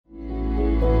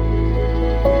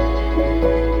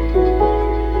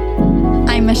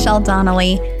Michelle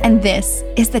Donnelly, and this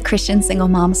is the Christian Single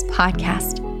Moms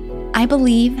Podcast. I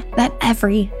believe that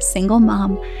every single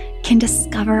mom can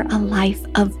discover a life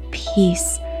of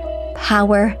peace,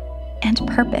 power, and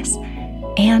purpose,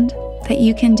 and that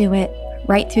you can do it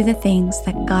right through the things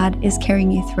that God is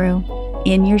carrying you through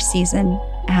in your season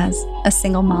as a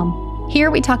single mom.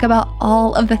 Here we talk about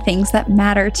all of the things that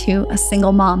matter to a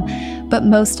single mom, but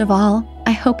most of all,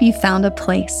 I hope you found a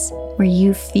place where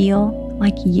you feel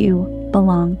like you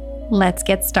belong. Let's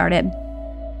get started.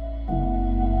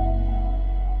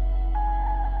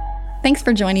 Thanks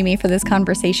for joining me for this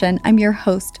conversation. I'm your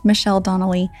host, Michelle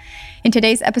Donnelly. In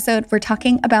today's episode, we're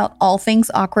talking about all things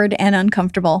awkward and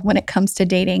uncomfortable when it comes to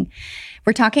dating.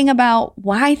 We're talking about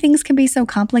why things can be so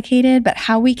complicated, but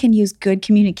how we can use good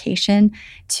communication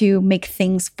to make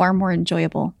things far more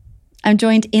enjoyable. I'm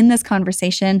joined in this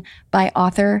conversation by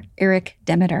author Eric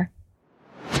Demeter.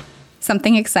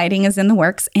 Something exciting is in the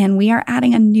works, and we are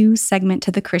adding a new segment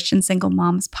to the Christian Single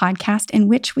Moms podcast in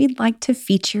which we'd like to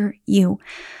feature you.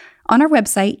 On our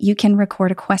website, you can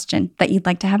record a question that you'd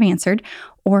like to have answered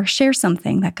or share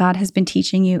something that God has been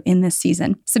teaching you in this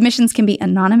season. Submissions can be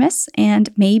anonymous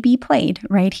and may be played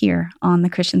right here on the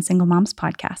Christian Single Moms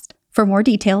podcast. For more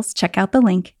details, check out the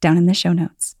link down in the show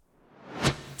notes.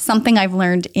 Something I've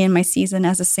learned in my season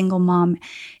as a single mom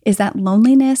is that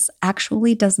loneliness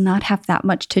actually does not have that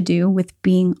much to do with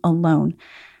being alone.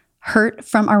 Hurt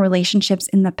from our relationships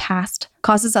in the past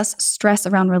causes us stress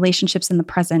around relationships in the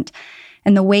present.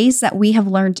 And the ways that we have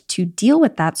learned to deal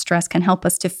with that stress can help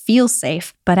us to feel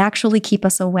safe, but actually keep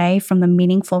us away from the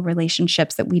meaningful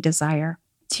relationships that we desire.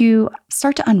 To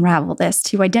start to unravel this,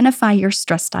 to identify your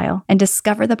stress style and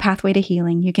discover the pathway to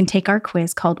healing, you can take our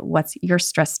quiz called What's Your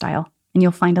Stress Style? And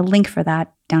you'll find a link for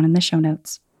that down in the show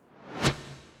notes.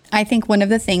 I think one of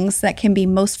the things that can be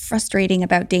most frustrating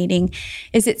about dating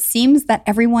is it seems that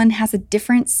everyone has a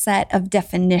different set of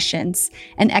definitions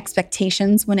and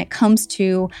expectations when it comes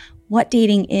to what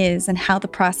dating is and how the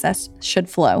process should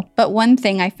flow. But one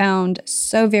thing I found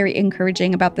so very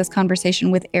encouraging about this conversation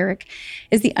with Eric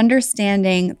is the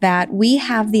understanding that we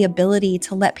have the ability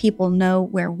to let people know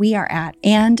where we are at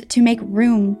and to make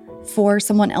room for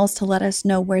someone else to let us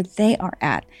know where they are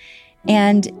at.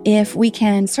 And if we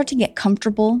can start to get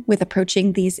comfortable with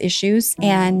approaching these issues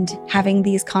and having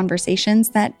these conversations,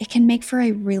 that it can make for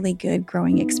a really good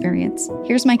growing experience.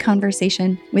 Here's my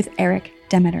conversation with Eric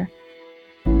Demeter.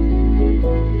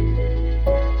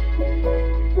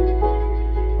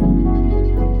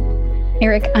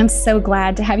 Eric, I'm so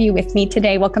glad to have you with me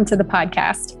today. Welcome to the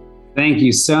podcast. Thank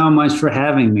you so much for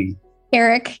having me.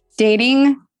 Eric,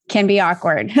 dating can be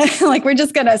awkward. Like, we're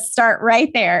just going to start right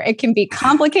there. It can be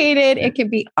complicated. It can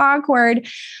be awkward.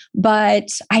 But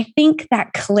I think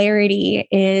that clarity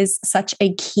is such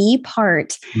a key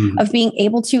part of being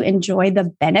able to enjoy the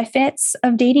benefits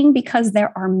of dating, because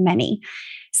there are many.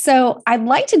 So I'd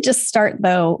like to just start,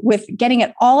 though, with getting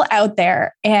it all out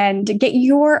there and get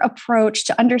your approach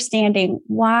to understanding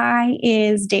why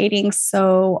is dating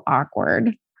so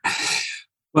awkward?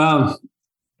 Well,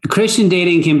 Christian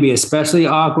dating can be especially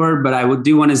awkward, but I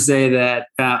do want to say that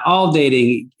all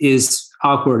dating is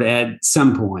awkward at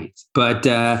some point. But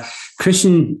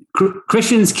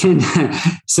Christians can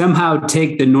somehow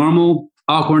take the normal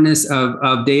awkwardness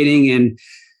of dating and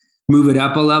move it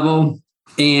up a level.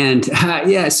 And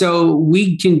so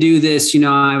we can do this.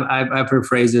 I've heard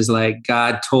phrases like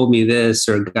God told me this,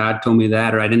 or God told me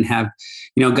that, or I didn't have,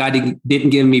 God didn't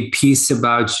give me peace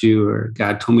about you, or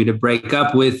God told me to break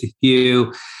up with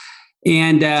you.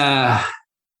 And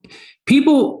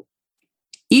people,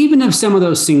 even if some of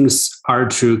those things are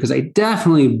true, because I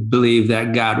definitely believe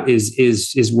that God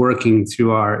is working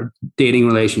through our dating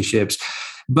relationships,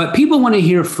 but people want to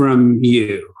hear from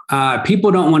you.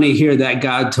 People don't want to hear that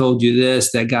God told you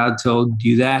this, that God told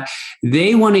you that.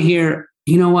 They want to hear,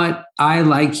 you know what? I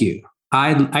like you.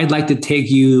 I'd like to take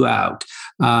you out.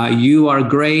 You are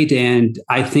great. And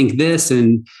I think this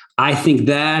and I think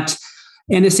that.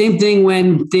 And the same thing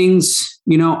when things,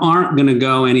 aren't going to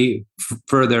go any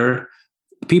further.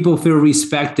 People feel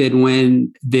respected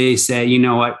when they say, you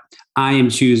know what? I am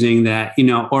choosing that,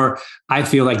 or I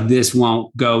feel like this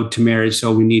won't go to marriage,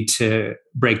 so we need to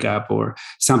break up, or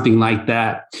something like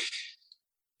that.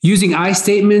 Using I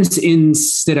statements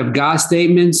instead of God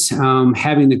statements,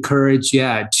 having the courage,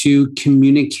 to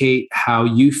communicate how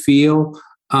you feel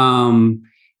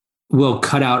will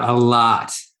cut out a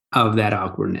lot of that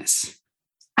awkwardness.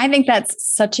 I think that's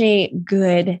such a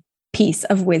good piece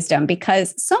of wisdom,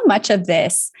 because so much of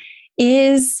this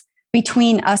is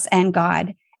between us and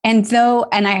God. And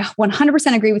I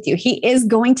 100% agree with you, He is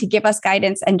going to give us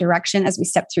guidance and direction as we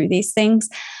step through these things.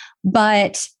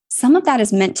 But some of that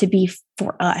is meant to be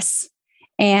for us.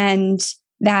 And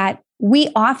that we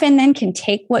often then can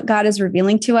take what God is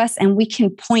revealing to us and we can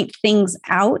point things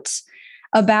out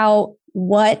about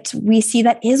what we see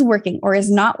that is working or is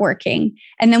not working.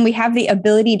 And then we have the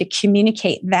ability to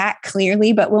communicate that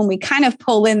clearly. But when we kind of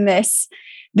pull in this,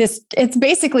 it's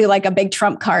basically like a big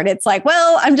trump card. It's like,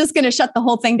 well, I'm just going to shut the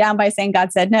whole thing down by saying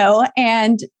God said no.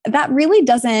 And that really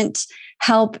doesn't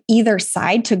help either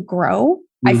side to grow.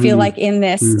 I feel like in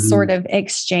this sort of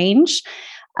exchange.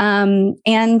 And,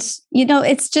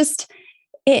 it's just,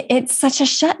 it's such a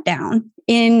shutdown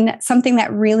in something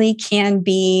that really can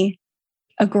be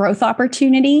a growth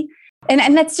opportunity.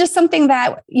 And that's just something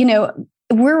that,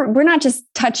 we're not just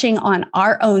touching on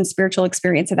our own spiritual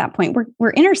experience at that point.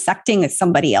 We're intersecting with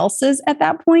somebody else's at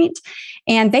that point,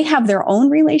 and they have their own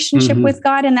relationship with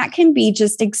God. And that can be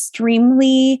just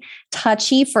extremely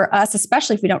touchy for us,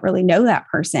 especially if we don't really know that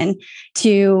person,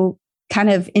 to kind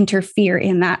of interfere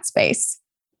in that space.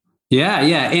 Yeah.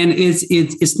 And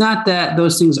it's not that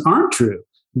those things aren't true.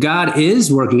 God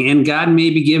is working, and God may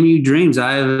be giving you dreams.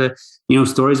 I have,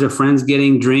 stories of friends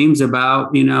getting dreams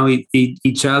about,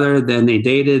 each other. Then they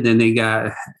dated, then they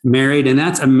got married, and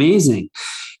that's amazing.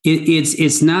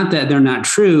 It's not that they're not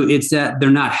true. It's that they're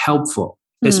not helpful,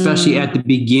 especially at the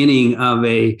beginning of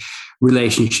a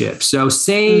relationship. So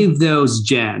save those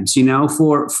gems,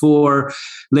 for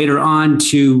later on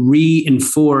to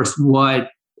reinforce what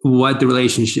the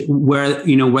relationship, where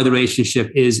the relationship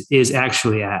is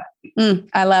actually at.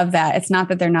 I love that. It's not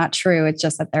that they're not true. It's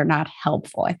just that they're not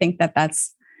helpful. I think that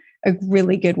that's a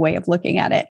really good way of looking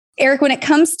at it. Eric, when it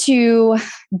comes to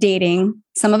dating,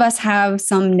 some of us have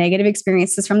some negative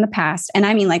experiences from the past. And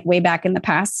I mean, like way back in the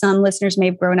past. Some listeners may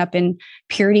have grown up in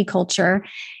purity culture.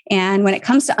 And when it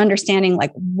comes to understanding,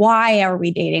 like, why are we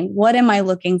dating? What am I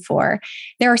looking for?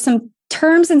 There are some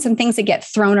terms and some things that get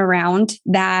thrown around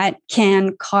that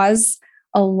can cause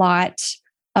a lot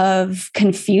of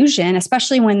confusion,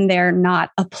 especially when they're not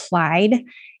applied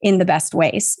in the best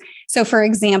ways. So, for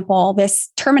example, this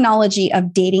terminology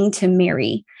of dating to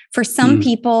marry, for some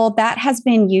people, that has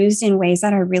been used in ways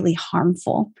that are really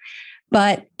harmful,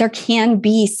 but there can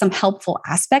be some helpful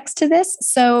aspects to this.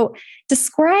 So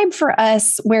describe for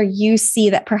us where you see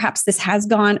that perhaps this has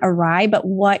gone awry, but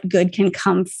what good can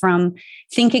come from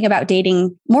thinking about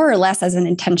dating more or less as an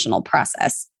intentional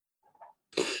process.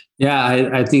 Yeah,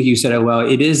 I think you said it well.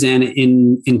 It is an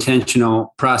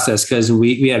intentional process because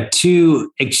we have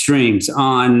two extremes.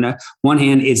 On one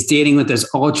hand, it's dating with this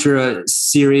ultra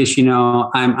serious, I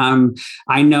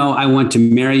know I want to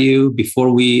marry you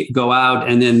before we go out.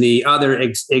 And then the other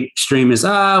extreme is,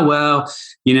 I'm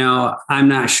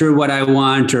not sure what I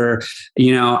want, or,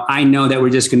 I know that we're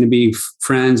just going to be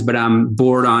friends, but I'm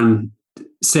bored on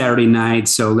Saturday night.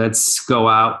 So let's go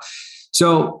out.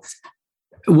 So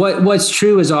what's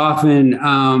true is often,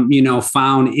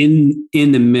 found in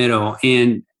the middle.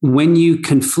 And when you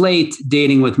conflate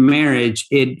dating with marriage,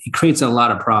 it creates a lot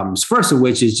of problems. First of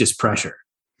which is just pressure.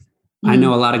 I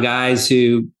know a lot of guys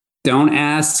who don't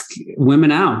ask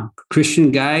women out,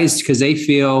 Christian guys, because they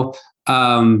feel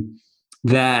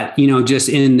that, just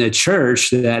in the church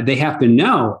that they have to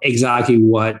know exactly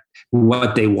what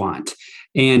they want.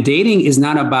 And dating is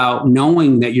not about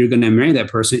knowing that you're going to marry that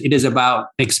person. It is about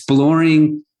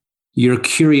exploring your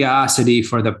curiosity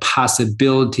for the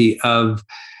possibility of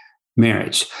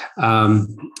marriage.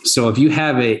 So if you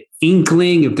have an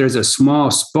inkling, if there's a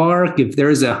small spark, if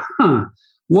there's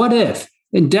what if,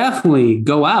 then definitely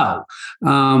go out.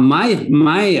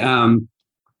 My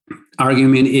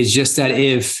argument is just that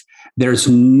if there's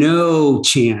no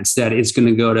chance that it's going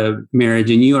to go to marriage,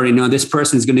 and you already know this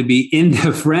person is going to be in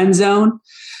the friend zone,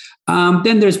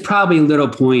 then there's probably little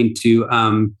point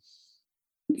to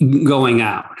going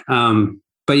out.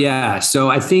 But yeah, so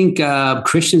I think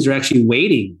Christians are actually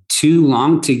waiting too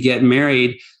long to get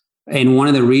married, and one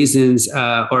of the reasons,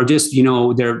 or just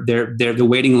they're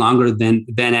waiting longer than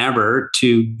ever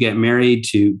to get married,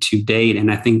 to date,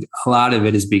 and I think a lot of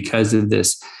it is because of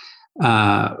this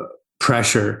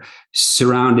pressure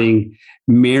surrounding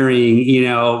marrying,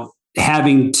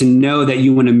 having to know that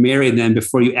you want to marry them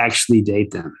before you actually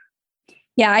date them.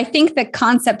 Yeah, I think the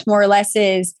concept more or less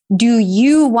is, do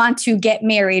you want to get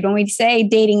married? When we say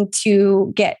dating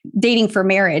for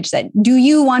marriage, that do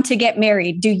you want to get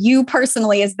married? Do you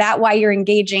personally, is that why you're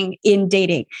engaging in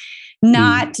dating?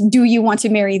 Not do you want to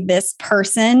marry this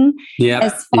person?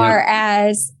 As far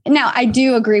as Now, I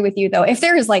do agree with you, though. If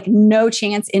there is like no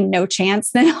chance in no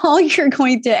chance, then all you're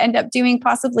going to end up doing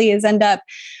possibly is end up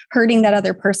hurting that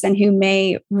other person who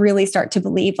may really start to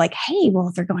believe like, hey, well,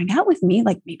 if they're going out with me,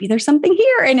 like maybe there's something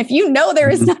here. And if you know there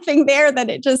is nothing there, then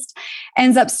it just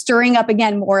ends up stirring up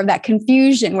again more of that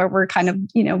confusion where we're kind of,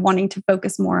 wanting to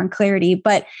focus more on clarity.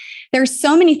 But there's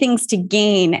so many things to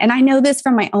gain. And I know this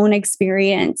from my own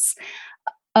experience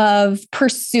of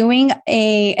pursuing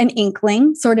an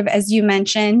inkling, sort of as you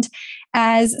mentioned,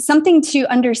 as something to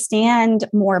understand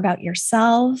more about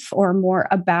yourself or more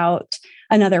about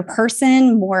another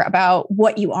person, more about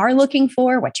what you are looking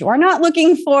for, what you are not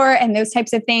looking for, and those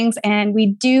types of things. And we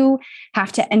do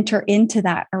have to enter into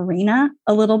that arena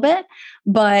a little bit,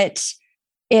 but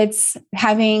it's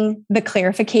having the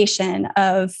clarification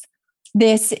of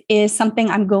this is something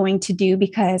I'm going to do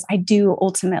because I do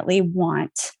ultimately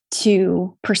want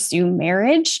to pursue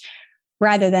marriage,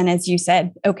 rather than, as you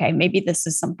said, okay, maybe this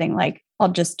is something like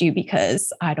I'll just do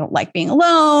because I don't like being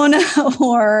alone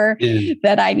or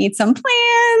that I need some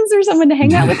plans or someone to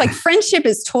hang out with. Like friendship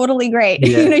is totally great.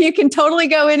 Yeah. You can totally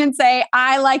go in and say,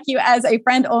 I like you as a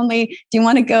friend only. Do you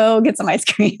want to go get some ice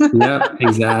cream? Yep,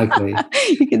 exactly.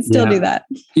 You can still do that.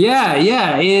 Yeah.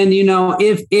 Yeah. And,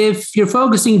 if you're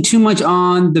focusing too much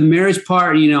on the marriage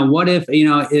part, what if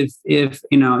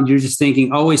you're just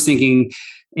always thinking,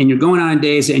 and you're going on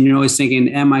dates and you're always thinking,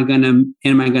 am I going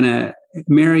to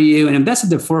marry you? And if that's at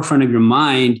the forefront of your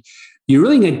mind, you're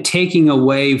really taking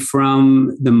away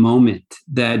from the moment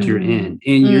that you're in,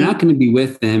 and you're not going to be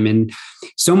with them. And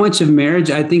so much of marriage,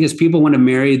 I think, is people want to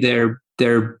marry their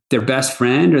best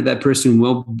friend, or that person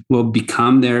will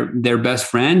become their best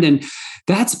friend. And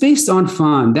that's based on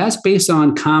fun. That's based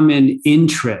on common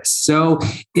interests. So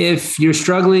if you're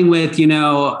struggling with,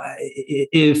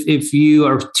 if you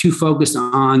are too focused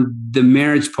on the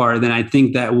marriage part, then I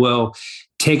think that will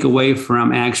take away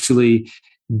from actually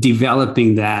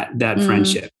developing that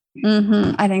friendship.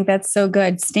 Mm-hmm. I think that's so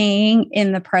good. Staying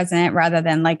in the present rather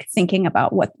than like thinking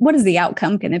about what is the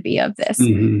outcome going to be of this.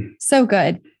 So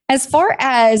good. As far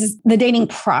as the dating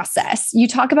process, you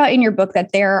talk about in your book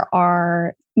that there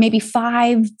are maybe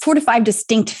 4 to 5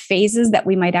 distinct phases that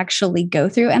we might actually go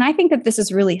through. And I think that this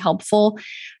is really helpful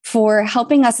for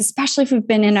helping us, especially if we've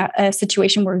been in a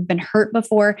situation where we've been hurt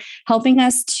before, helping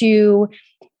us to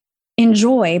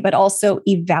enjoy, but also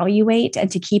evaluate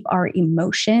and to keep our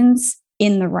emotions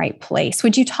in the right place.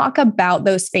 Would you talk about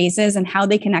those phases and how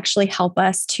they can actually help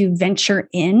us to venture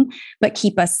in, but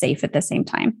keep us safe at the same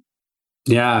time?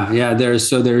 Yeah. There's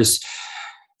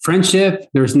friendship,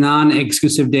 there's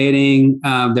non-exclusive dating,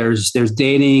 there's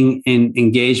dating and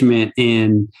engagement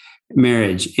in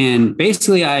marriage. And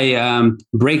basically I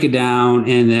break it down,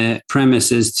 and the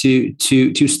premise is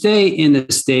to stay in the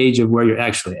stage of where you're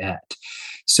actually at.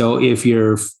 So if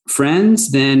you're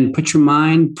friends, then put your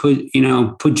mind, put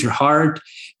your heart,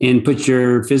 and put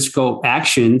your physical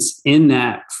actions in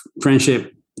that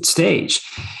friendship stage.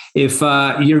 If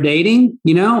you're dating,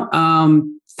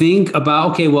 think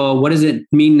about, okay, well, what does it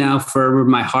mean now for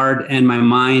my heart and my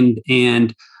mind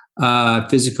and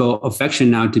physical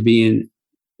affection now to be in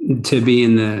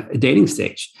the dating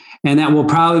stage? And that will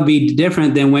probably be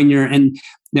different than when you're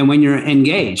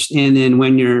engaged, and then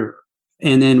when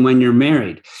you're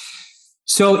married.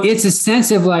 So it's a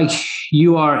sense of like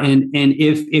you are, and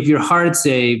if your heart's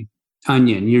a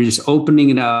onion, you're just opening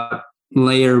it up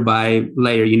layer by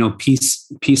layer,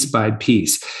 piece by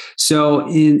piece. So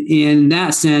in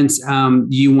that sense,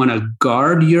 you want to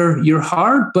guard your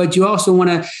heart, but you also want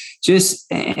to just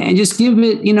give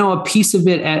it, a piece of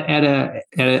it at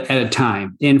a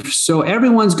time. And so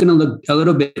everyone's going to look a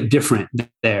little bit different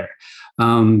there.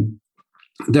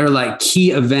 They're like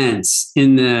key events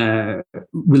in the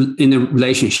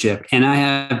relationship. And I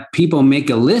have people make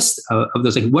a list of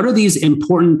those. Like, what are these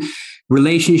important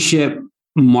relationship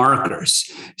markers?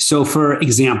 So for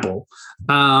example,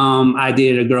 I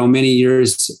dated a girl many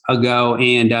years ago,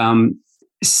 and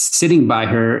sitting by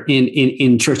her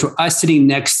in church, or us sitting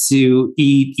next to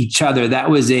each other,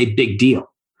 that was a big deal.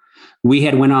 We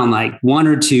had went on like 1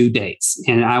 or 2 dates,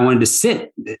 and I wanted to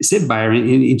sit by her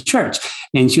in church.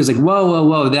 And she was like,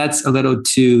 whoa, that's a little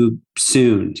too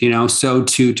soon, So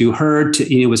to her,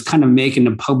 it was kind of making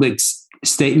a public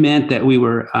statement that we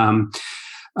were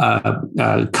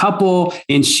a couple,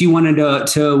 and she wanted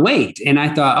to wait. And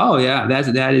I thought, oh yeah, that's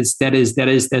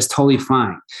totally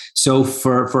fine. So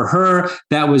for her,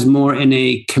 that was more in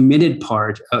a committed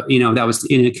part, that was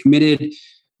in a committed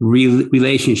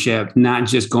relationship, not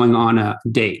just going on a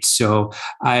date. So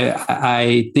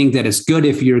I think that it's good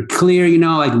if you're clear,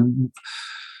 like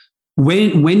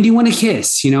when do you want to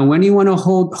kiss? When do you want to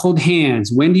hold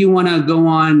hands? When do you want to go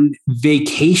on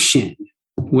vacation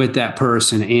with that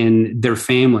person and their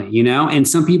family? And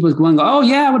some people are going, oh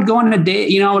yeah, I would go on a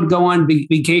date. I would go on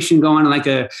vacation, go on like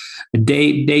a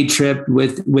day trip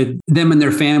with them and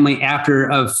their family after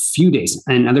a few days.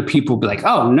 And other people be like,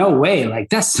 oh no way, like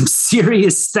that's some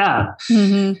serious stuff.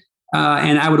 Mm-hmm.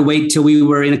 And I would wait till we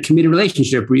were in a committed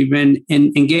relationship or even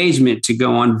an engagement to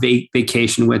go on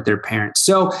vacation with their parents.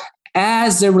 So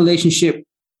as the relationship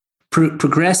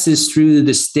progresses through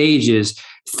the stages,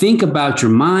 think about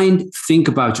your mind, think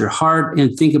about your heart,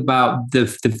 and think about the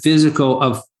physical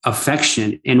of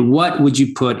affection and what would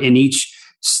you put in each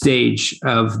stage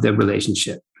of the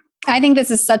relationship. I think this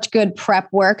is such good prep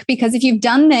work, because if you've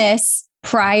done this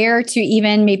prior to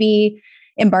even maybe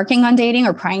embarking on dating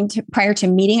or prior to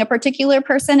meeting a particular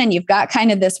person, and you've got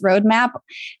kind of this roadmap,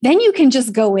 then you can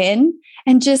just go in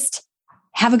and just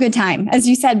have a good time. As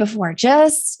you said before,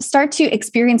 just start to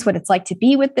experience what it's like to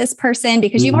be with this person,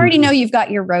 because you already know you've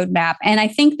got your roadmap. And I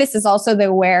think this is also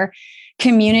where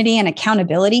community and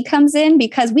accountability comes in,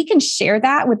 because we can share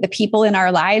that with the people in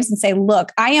our lives and say,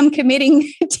 look, I am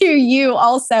committing to you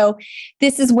also.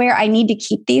 This is where I need to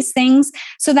keep these things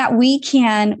so that we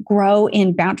can grow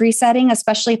in boundary setting,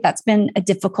 especially if that's been a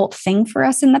difficult thing for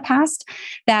us in the past.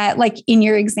 That, like in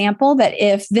your example, that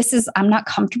if I'm not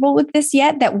comfortable with this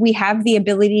yet, that we have the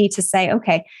ability to say,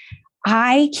 okay,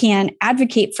 I can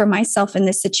advocate for myself in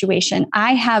this situation.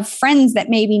 I have friends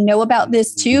that maybe know about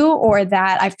this too, or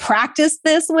that I've practiced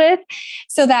this with,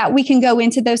 so that we can go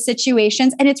into those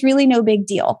situations and it's really no big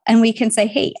deal. And we can say,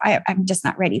 hey, I'm just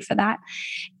not ready for that.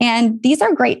 And these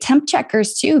are great temp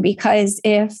checkers too, because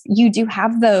if you do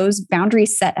have those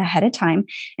boundaries set ahead of time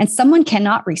and someone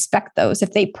cannot respect those,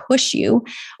 if they push you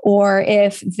or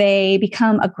if they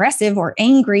become aggressive or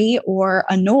angry or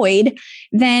annoyed,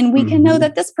 then we can know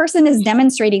that this person is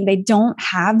demonstrating they don't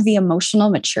have the emotional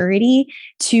maturity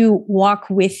to walk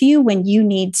with you when you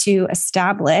need to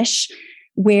establish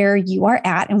where you are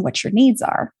at and what your needs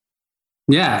are.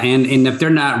 Yeah. And if they're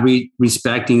not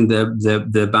respecting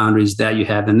the boundaries that you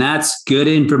have, then that's good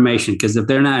information, because if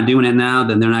they're not doing it now,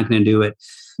 then they're not going to do it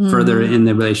further in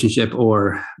the relationship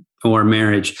or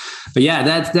marriage. But yeah,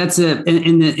 that's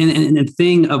and the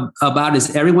thing about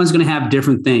is everyone's going to have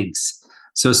different things.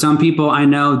 So some people I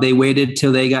know, they waited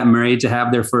till they got married to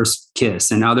have their first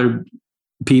kiss, and other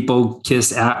people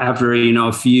kiss after,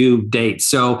 a few dates.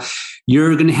 So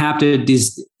you're going to have to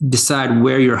decide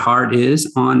where your heart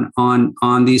is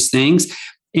on these things.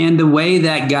 And the way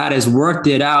that God has worked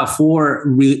it out for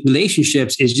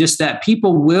relationships is just that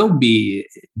people will be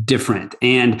different,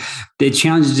 and it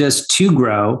challenges us to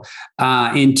grow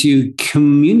and to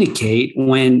communicate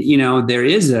when, there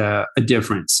is a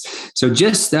difference. So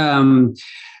just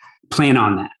plan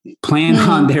on that. Plan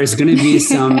on there's going to be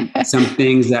some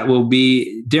things that will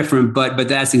be different, but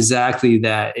that's exactly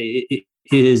that. It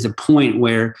is a point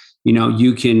where,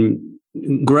 you can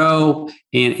grow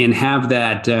and have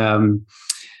that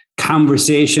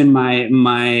conversation.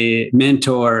 My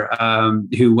mentor,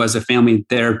 who was a family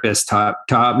therapist,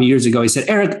 taught me years ago. He said,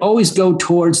 Eric, always go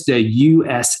towards the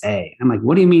USA. I'm like,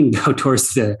 what do you mean go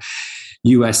towards the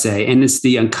USA? And it's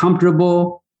the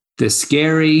uncomfortable, the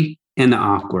scary, and the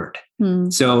awkward.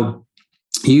 So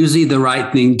usually the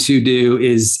right thing to do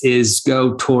is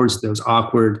go towards those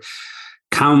awkward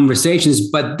conversations,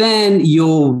 but then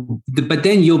you'll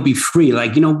be free.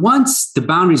 Like, once the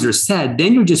boundaries are set,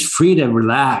 then you're just free to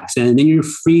relax, and then you're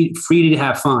free to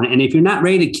have fun. And if you're not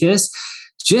ready to kiss,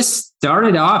 just start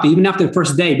it off, even after the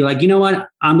first day. Be like, you know what?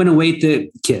 I'm going to wait to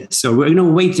kiss, or we're going to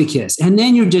wait to kiss, and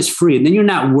then you're just free, and then you're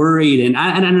not worried. And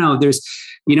I don't know. There's,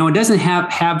 it doesn't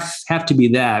have to be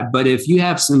that, but if you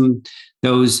have some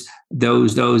those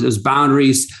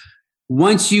boundaries,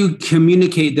 once you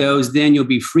communicate those, then you'll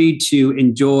be free to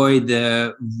enjoy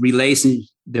the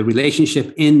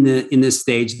relationship in the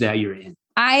stage that you're in.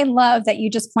 I love that you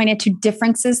just pointed to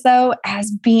differences, though,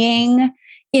 as being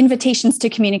invitations to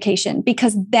communication,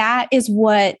 because that is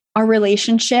what our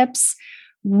relationships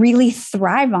really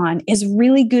thrive on, is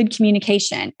really good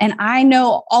communication. And I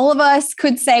know all of us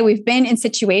could say we've been in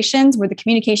situations where the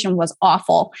communication was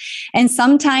awful. And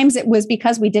sometimes it was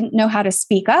because we didn't know how to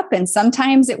speak up. And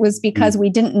sometimes it was because we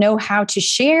didn't know how to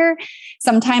share.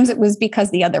 Sometimes it was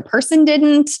because the other person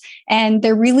didn't. And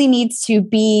there really needs to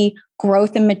be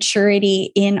growth and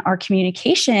maturity in our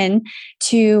communication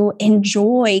to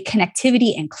enjoy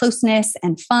connectivity and closeness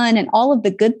and fun and all of the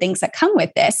good things that come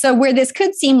with this. So where this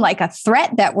could seem like a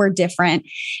threat that we're different,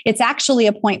 it's actually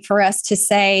a point for us to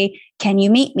say, can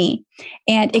you meet me?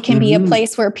 And it can be a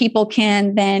place where people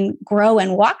can then grow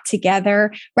and walk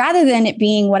together rather than it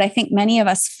being what I think many of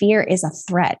us fear is a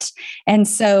threat. And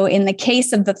so in the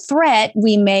case of the threat,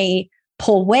 we may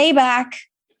pull way back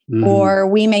or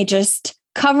we may just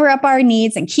cover up our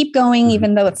needs and keep going,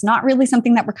 even though it's not really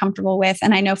something that we're comfortable with.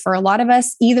 And I know for a lot of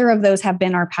us, either of those have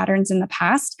been our patterns in the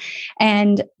past.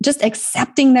 And just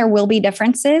accepting there will be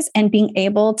differences and being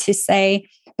able to say,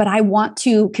 but I want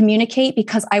to communicate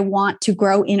because I want to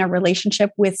grow in a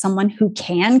relationship with someone who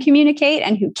can communicate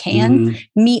and who can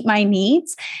meet my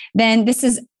needs, then this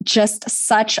is just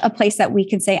such a place that we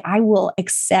can say, I will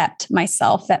accept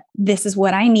myself, that this is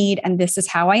what I need and this is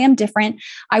how I am different.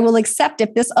 I will accept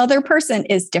if this other person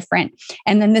is different.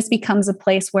 And then this becomes a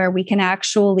place where we can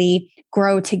actually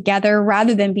grow together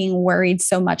rather than being worried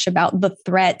so much about the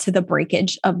threat to the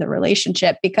breakage of the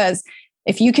relationship. Because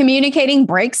if you communicating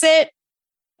breaks it,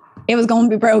 it was going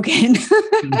to be broken.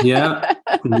 Yeah.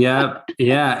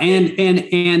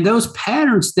 And those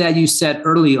patterns that you set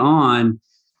early on,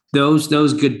 those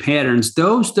good patterns,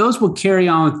 those will carry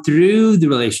on through the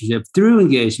relationship, through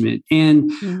engagement,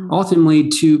 and ultimately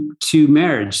to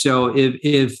marriage. So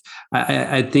if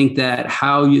I think that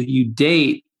how you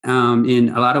date in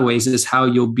a lot of ways is how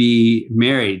you'll be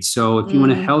married. So if you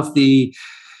want a healthy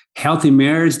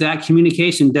marriage, that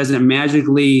communication doesn't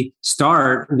magically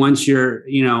start once you're,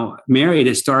 married.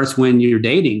 It starts when you're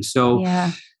dating. So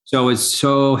it's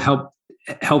so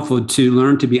helpful to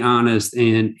learn to be honest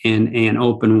and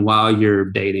open while you're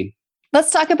dating.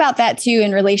 Let's talk about that too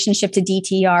in relationship to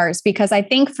DTRs, because I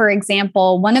think, for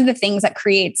example, one of the things that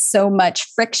creates so much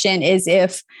friction is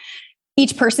if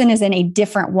each person is in a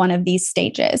different one of these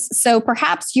stages. So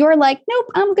perhaps you're like, nope,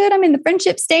 I'm good. I'm in the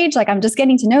friendship stage. Like, I'm just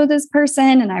getting to know this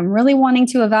person and I'm really wanting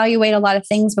to evaluate a lot of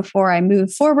things before I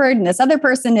move forward. And this other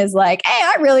person is like, hey,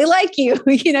 I really like you.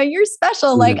 You're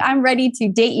special. Like, I'm ready to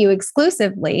date you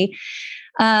exclusively.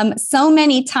 So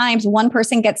many times one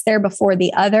person gets there before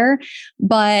the other,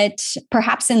 but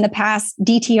perhaps in the past,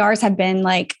 DTRs have been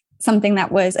like something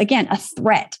that was, again, a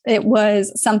threat. It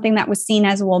was something that was seen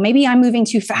as, well, maybe I'm moving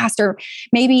too fast, or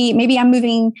maybe I'm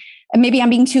being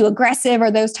too aggressive, or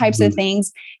those types of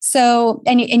things. So,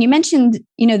 and you mentioned,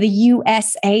 the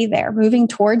USA there, moving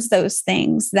towards those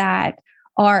things that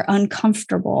are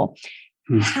uncomfortable.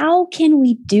 How can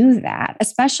we do that?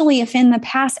 Especially if in the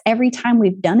past, every time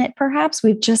we've done it, perhaps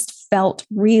we've just felt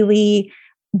really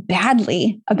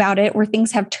badly about it, or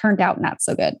things have turned out not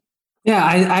so good. Yeah,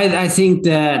 I think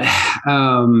that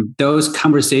those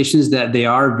conversations, that they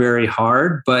are very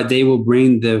hard, but they will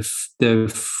bring the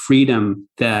freedom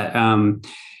that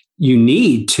you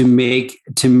need to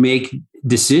make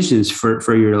decisions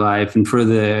for your life and for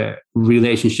the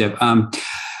relationship.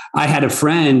 I had a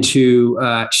friend who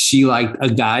she liked a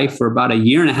guy for about a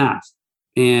year and a half.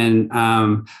 And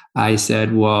I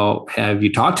said, well, have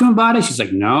you talked to him about it? She's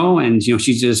like, no. And,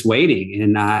 she's just waiting.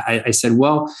 And I said,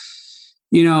 well,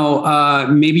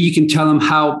 maybe you can tell him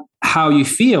how you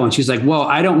feel. And she's like, well,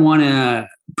 I don't want to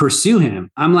pursue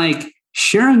him. I'm like,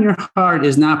 sharing your heart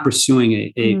is not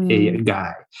pursuing a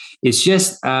guy. It's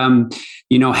just,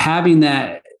 having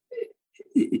that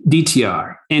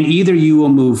DTR, and either you will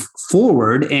move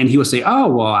forward and he will say,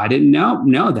 oh, well, I didn't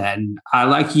know that. And I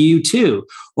like you too.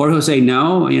 Or he'll say,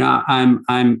 no, I'm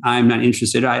not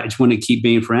interested. I just want to keep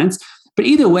being friends. But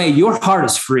either way, your heart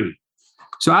is free.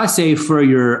 So I say, for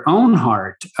your own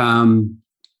heart, and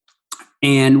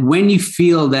when you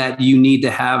feel that you need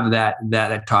to have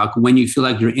that talk, when you feel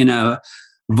like you're in a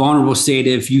vulnerable state,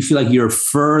 if you feel like you're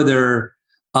further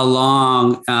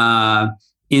along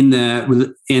in the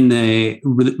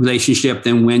relationship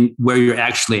than where you're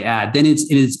actually at, then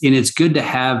it's good to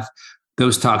have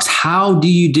those talks. How do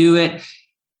you do it?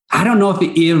 I don't know if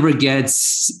it ever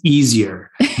gets easier,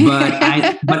 but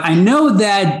I know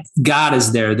that God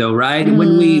is there, though, right?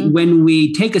 When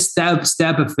we take a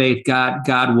step of faith,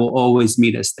 God will always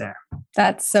meet us there.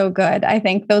 That's so good. I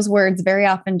think those words very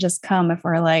often just come if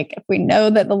we know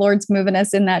that the Lord's moving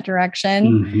us in that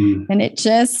direction, and it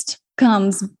just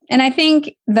comes. And I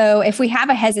think, though, if we have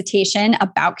a hesitation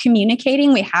about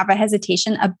communicating, we have a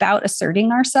hesitation about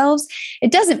asserting ourselves,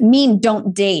 it doesn't mean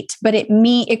don't date, but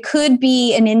it could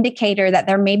be an indicator that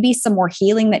there may be some more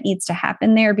healing that needs to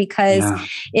happen there. Because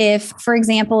if, for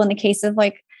example, in the case of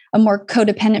like a more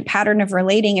codependent pattern of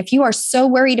relating, if you are so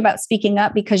worried about speaking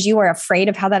up because you are afraid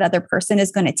of how that other person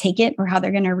is going to take it or how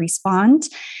they're going to respond,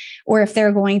 or if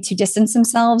they're going to distance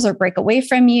themselves or break away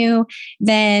from you,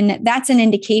 then that's an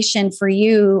indication for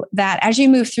you that as you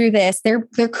move through this, there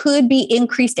could be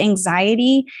increased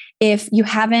anxiety if you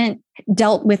haven't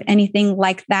dealt with anything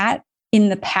like that in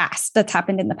the past, that's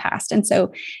happened in the past. And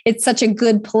so it's such a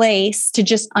good place to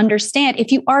just understand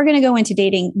if you are going to go into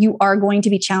dating, you are going to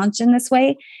be challenged in this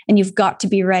way, and you've got to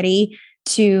be ready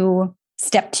to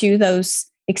step to those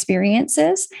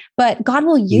experiences. But God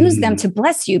will use them to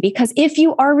bless you, because if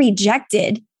you are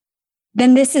rejected,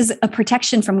 then this is a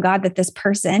protection from God that this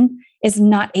person is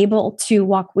not able to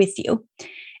walk with you.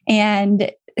 And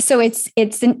so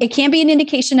it can be an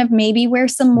indication of maybe where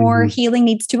some more healing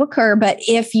needs to occur. But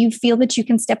if you feel that you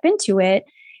can step into it,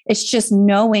 it's just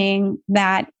knowing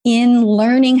that in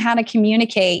learning how to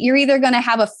communicate, you're either going to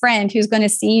have a friend who's going to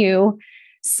see you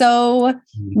so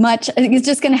much, is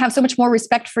just going to have so much more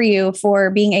respect for you for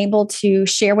being able to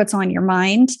share what's on your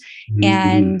mind,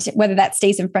 and whether that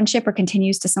stays in friendship or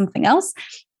continues to something else.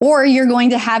 Or you're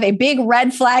going to have a big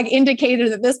red flag indicator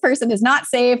that this person is not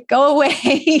safe. Go away,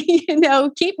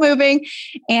 keep moving.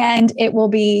 And it will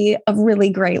be a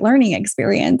really great learning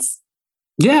experience.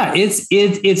 Yeah,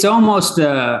 it's almost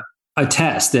a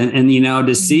test, and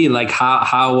to see like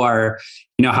how are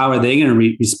they going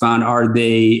to respond? Are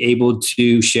they able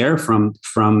to share from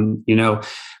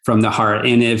the heart?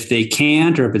 And if they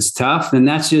can't, or if it's tough, then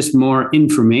that's just more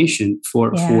information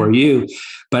for you.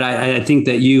 But I think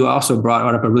that you also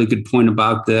brought up a really good point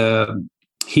about the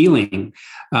healing.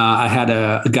 I had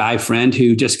a guy friend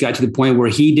who just got to the point where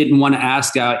he didn't want to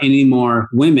ask out any more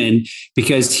women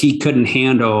because he couldn't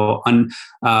handle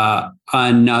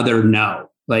another no.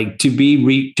 Like to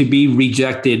be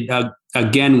rejected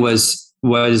again was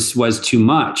too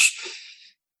much.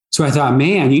 So I thought,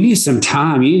 man, you need some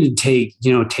time. You need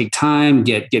to take time,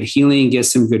 get healing, get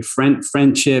some good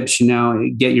friendships,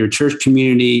 get your church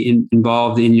community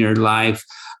involved in your life.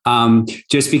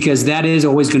 Just because that is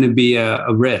always going to be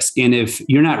a risk. And if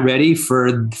you're not ready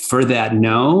for that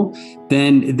no,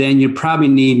 then you probably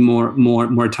need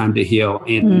more time to heal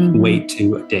and wait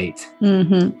to date.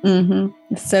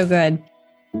 So good.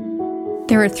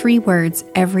 There are 3 words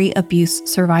every abuse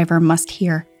survivor must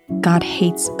hear. God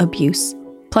hates abuse.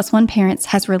 Plus One Parents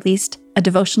has released a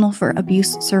devotional for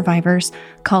abuse survivors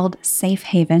called Safe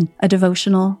Haven, a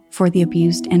devotional for the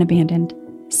abused and abandoned.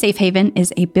 Safe Haven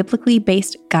is a biblically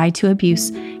based guide to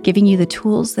abuse, giving you the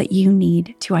tools that you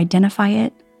need to identify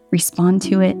it, respond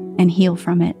to it, and heal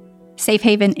from it. Safe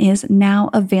Haven is now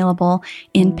available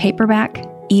in paperback,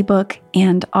 ebook,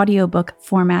 and audiobook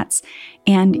formats,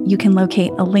 and you can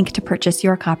locate a link to purchase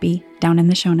your copy down in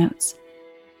the show notes.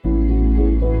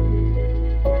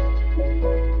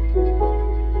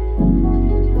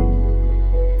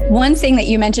 One thing that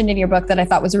you mentioned in your book that I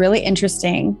thought was really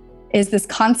interesting is this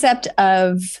concept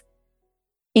of,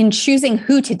 in choosing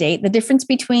who to date, the difference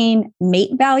between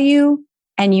mate value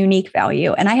and unique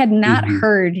value. And I had not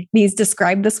heard these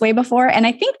described this way before. And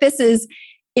I think this is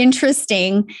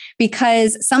interesting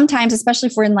because sometimes, especially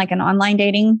if we're in like an online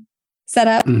dating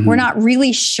setup, we're not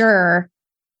really sure.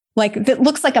 Like, it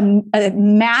looks like a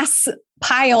mass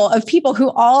pile of people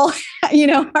who all,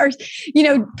 are,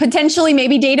 potentially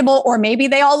maybe dateable, or maybe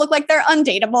they all look like they're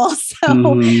undateable.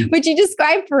 So would you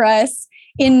describe for us,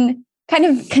 in kind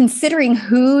of considering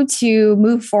who to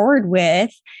move forward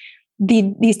with,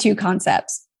 these 2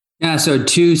 concepts? Yeah. So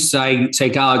 2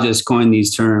 psychologists coined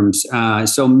these terms.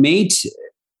 So mate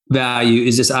value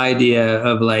is this idea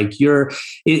of like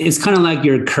it's kind of like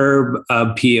your curb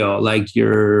appeal, like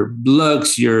your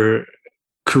looks, your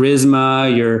charisma,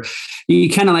 you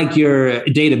kind of like your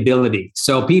dateability.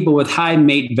 So people with high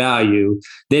mate value,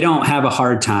 they don't have a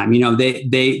hard time.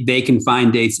 They can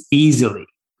find dates easily.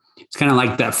 It's kind of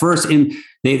like that first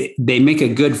they make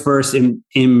a good first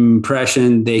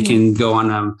impression. They can go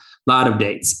on a lot of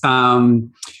dates.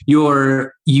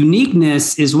 Your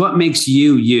uniqueness is what makes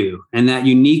you, and that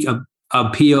unique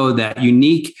appeal, that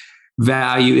unique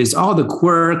value is all the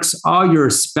quirks, all your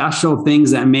special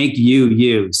things that make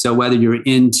you. So whether you're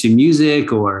into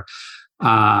music or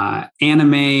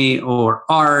anime or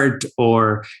art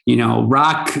or,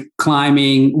 rock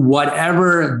climbing,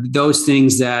 whatever those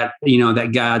things that,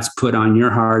 that God's put on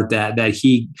your heart, that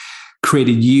he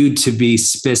created you to be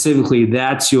specifically,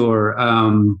 that's your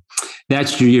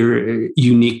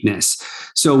uniqueness.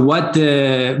 So what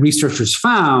the researchers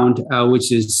found,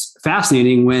 which is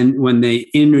fascinating when they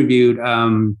interviewed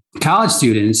college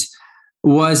students,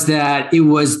 was that it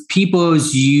was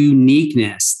people's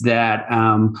uniqueness that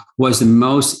was the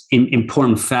most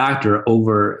important factor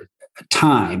over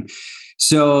time.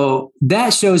 So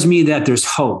that shows me that there's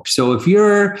hope. So if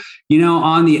you're,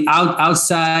 on the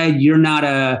outside, you're not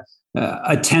a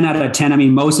 10 out of 10. I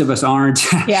mean, most of us aren't.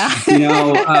 Yeah.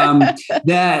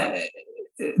 That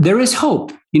there is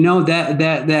hope.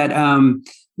 That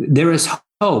there is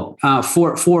hope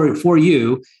for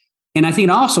you. And I think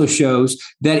it also shows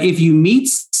that if you meet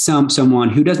someone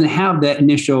who doesn't have that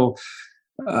initial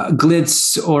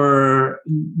glitz or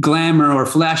glamour or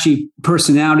flashy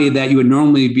personality that you would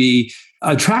normally be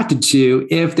attracted to,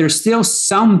 if there's still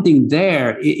something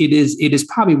there, it is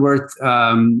probably worth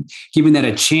giving that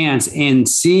a chance and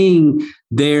seeing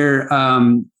their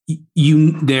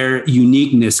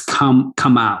uniqueness come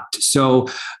out. So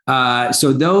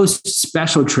those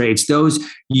special traits, those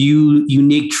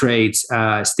unique traits,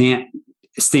 stand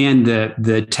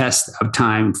the test of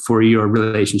time for your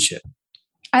relationship.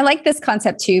 I like this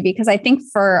concept too, because I think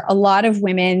for a lot of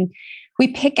women, we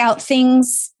pick out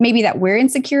things maybe that we're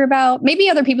insecure about. Maybe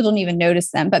other people don't even notice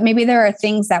them, but maybe there are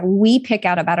things that we pick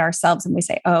out about ourselves and we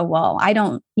say, oh, well, I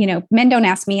don't, men don't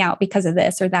ask me out because of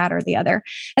this or that or the other.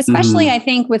 Especially I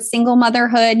think with single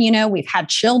motherhood, we've had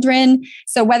children.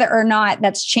 So whether or not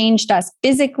that's changed us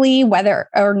physically, whether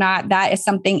or not that is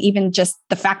something, even just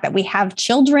the fact that we have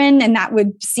children, and that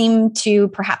would seem to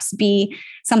perhaps be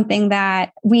something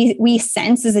that we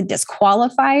sense as a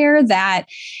disqualifier, that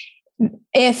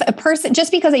if a person,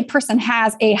 just because a person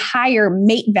has a higher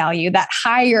mate value, that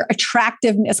higher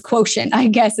attractiveness quotient, I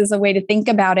guess is a way to think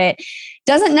about it,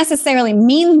 doesn't necessarily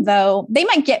mean, though, they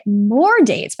might get more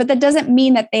dates, but that doesn't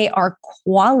mean that they are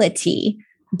quality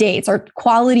dates or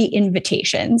quality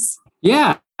invitations.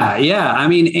 Yeah. I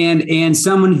mean, and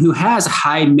someone who has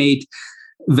high mate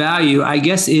value, I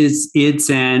guess, it's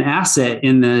an asset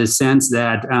in the sense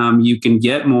that you can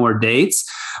get more dates,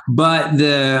 but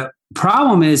the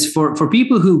problem is for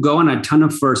people who go on a ton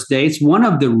of first dates, one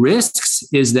of the risks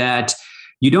is that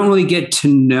you don't really get to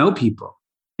know people.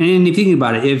 And if you think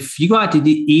about it, if you go out to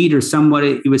eat with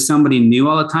somebody new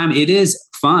all the time, it is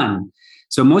fun.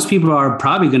 So most people are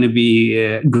probably going to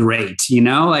be great,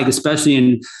 like especially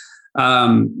in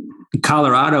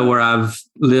Colorado, where I've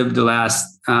lived the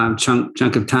last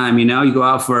chunk of time. You go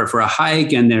out for a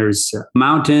hike, and there's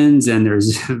mountains and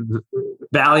there's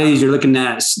valleys. You're looking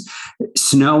at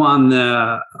snow on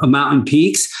the mountain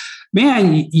peaks.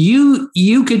 Man,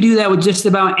 you could do that with just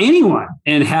about anyone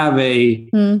and have a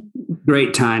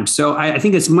great time. So I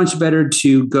think it's much better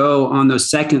to go on those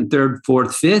second, third,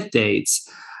 fourth, fifth dates,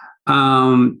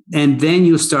 and then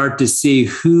you'll start to see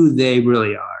who they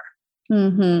really are.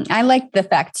 Mm-hmm. I like the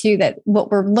fact too that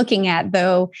what we're looking at,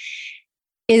 though,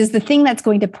 is the thing that's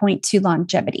going to point to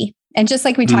longevity. And just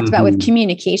like we talked about with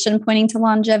communication pointing to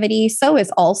longevity, so is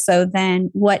also then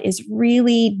what is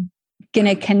really going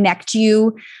to connect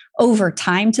you over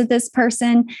time to this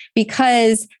person,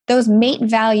 because those mate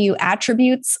value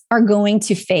attributes are going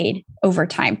to fade over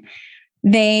time.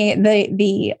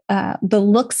 The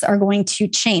looks are going to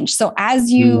change. So as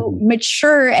you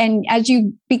mature and as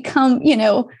you become,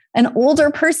 an older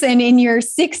person in your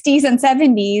 60s and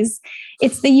 70s,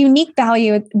 it's the unique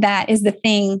value that is the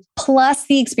thing, plus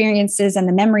the experiences and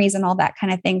the memories and all that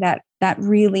kind of thing that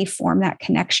really form that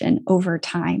connection over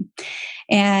time.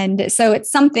 And so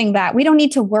it's something that we don't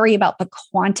need to worry about the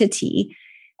quantity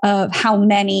of how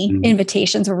many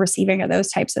invitations we're receiving or those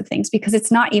types of things, because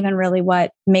it's not even really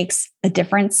what makes a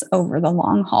difference over the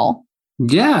long haul.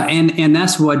 Yeah. And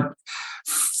that's what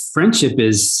friendship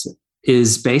is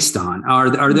based on,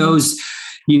 are those,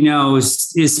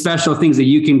 is special things that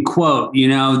you can quote,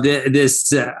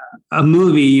 this a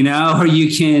movie, or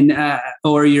you can,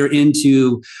 or you're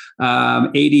into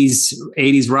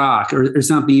 80s rock or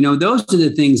something, those are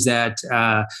the things that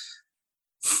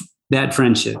that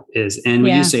friendship is. And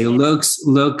when you say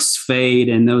looks fade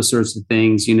and those sorts of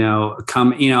things,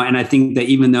 come, and I think that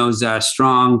even those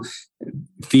strong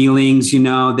feelings, they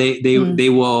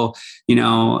will,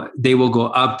 they will go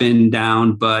up and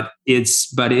down, but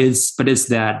it's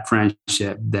that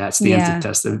friendship that stands the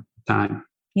test of time.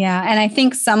 Yeah. And I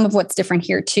think some of what's different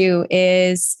here too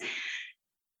is,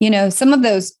 some of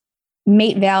those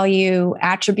mate value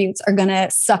attributes are going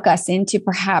to suck us into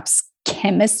perhaps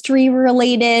chemistry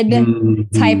related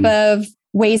type of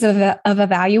ways of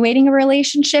evaluating a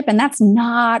relationship. And that's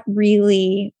not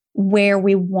really where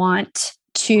we want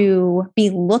to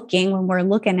be looking when we're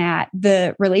looking at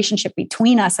the relationship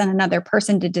between us and another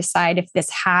person to decide if this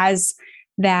has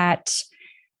that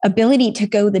ability to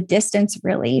go the distance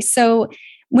really. So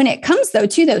when it comes though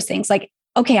to those things, like,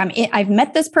 okay, I've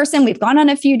met this person, we've gone on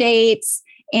a few dates,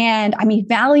 and I'm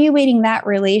evaluating that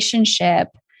relationship.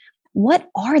 What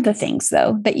are the things,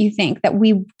 though, that you think that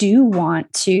we do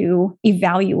want to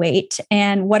evaluate?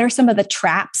 And what are some of the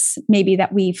traps maybe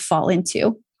that we fall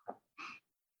into?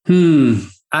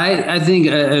 I think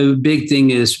a big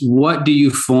thing is, what do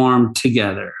you form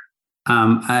together?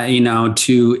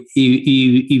 To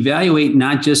evaluate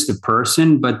not just the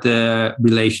person, but the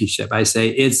relationship. I say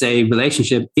it's a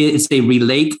relationship. It's a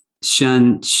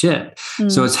relationship.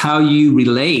 So it's how you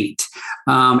relate.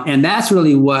 And that's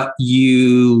really what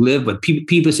you live with.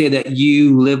 People say that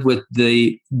you live with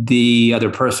the other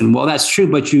person. Well, that's true,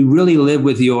 but you really live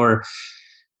with your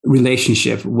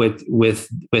relationship with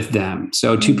them.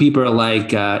 So two people are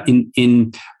like are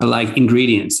like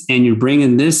ingredients, and you're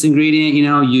bringing this ingredient.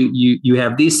 You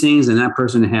have these things, and that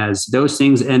person has those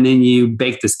things, and then you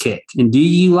bake this cake. And do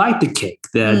you like the cake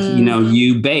that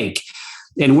you bake?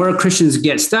 And where Christians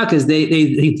get stuck is they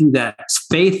think that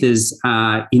faith is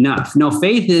enough. No,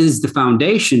 faith is the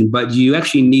foundation, but you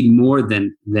actually need more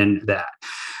than that.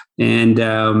 And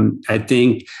I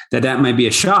think that might be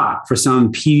a shock for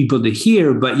some people to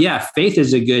hear. But yeah, faith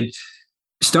is a good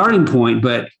starting point.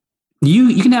 But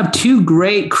you can have two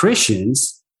great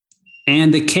Christians,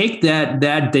 and the cake that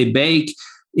they bake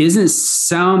isn't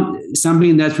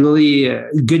something that's really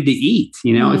good to eat,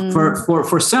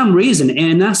 for some reason.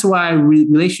 And that's why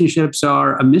relationships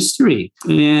are a mystery.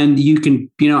 And you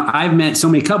can, I've met so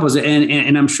many couples,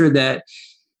 and I'm sure that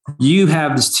you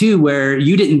have this too, where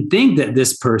you didn't think that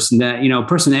this person, that,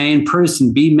 person A and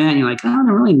person B met, and you're like, oh,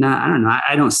 they're really not, I don't know.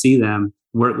 I don't see them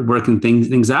working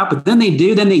things out, but then they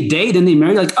do, then they date, then they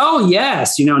marry, like, oh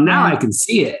yes, now I can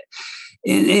see it.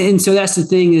 And so that's the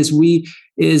thing is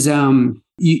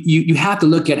you have to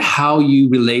look at how you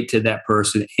relate to that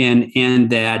person, and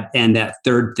that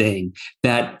third thing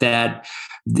that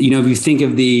if you think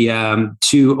of the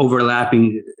two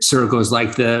overlapping circles,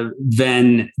 like the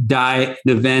Venn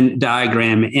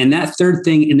diagram, and that third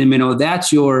thing in the middle,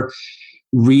 that's your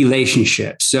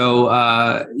relationship.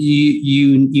 So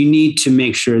you need to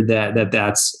make sure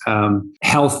that's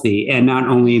healthy, and not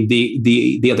only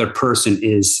the other person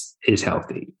is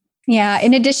healthy. Yeah.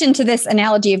 In addition to this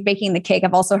analogy of baking the cake,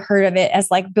 I've also heard of it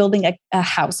as like building a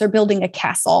house or building a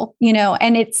castle,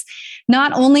 and it's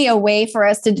not only a way for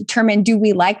us to determine, do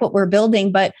we like what we're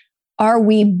building, but are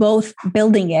we both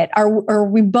building it? Are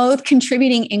we both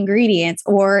contributing ingredients,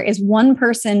 or is one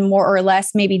person more or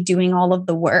less maybe doing all of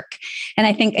the work? And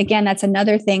I think, again, that's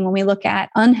another thing when we look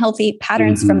at unhealthy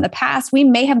patterns from the past, we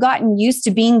may have gotten used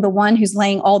to being the one who's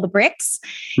laying all the bricks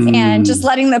and just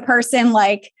letting the person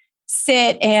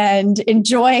sit and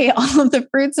enjoy all of the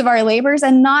fruits of our labors,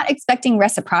 and not expecting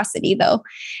reciprocity, though,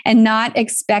 and not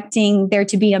expecting there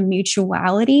to be a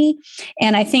mutuality.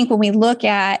 And I think when we look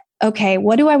at, okay,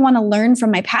 what do I want to learn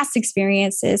from my past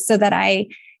experiences so that I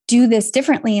do this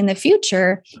differently in the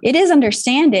future? It is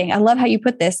understanding. I love how you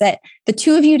put this, that the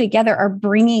two of you together are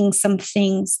bringing some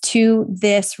things to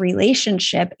this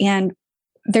relationship. And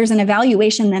there's an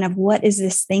evaluation then of what is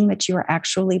this thing that you are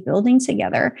actually building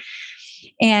together.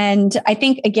 And I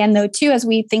think, again, though, too, as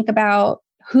we think about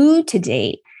who to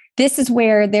date, this is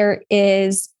where there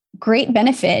is great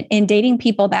benefit in dating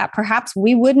people that perhaps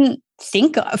we wouldn't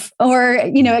think of, or,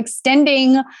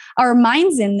 extending our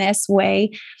minds in this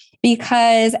way.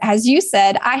 Because as you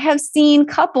said, I have seen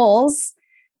couples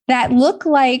that look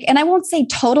like, and I won't say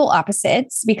total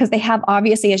opposites, because they have,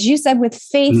 obviously, as you said, with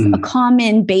faith, a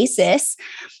common basis,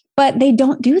 but they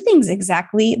don't do things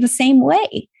exactly the same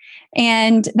way.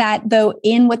 And that, though,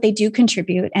 in what they do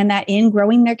contribute, and that in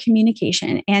growing their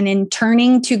communication and in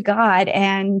turning to God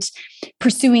and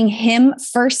pursuing Him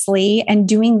firstly and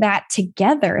doing that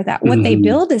together, that what they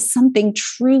build is something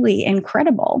truly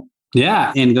incredible.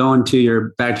 Yeah. And going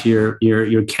to back to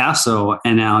your castle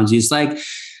analogy, it's like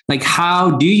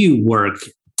how do you work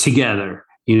together?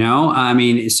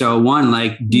 So one,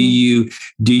 do you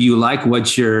like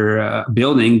what you're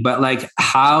building, but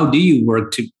how do you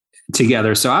work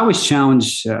together? So I always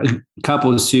challenge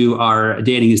couples who are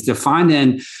dating is to find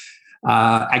an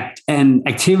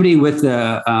activity with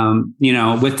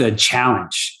a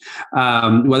challenge,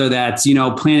 whether that's,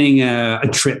 planning a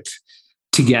trip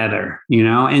together,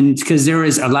 and because there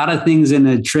is a lot of things in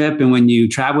a trip, and when you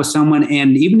travel with someone,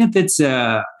 and even if it's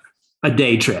a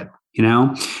day trip,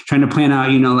 trying to plan out,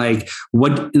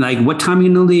 what time are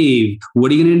you going to leave?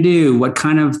 What are you going to do? What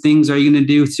kind of things are you going to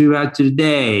do throughout the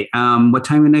day? What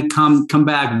time are you going to come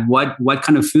back? What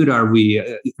kind of food are we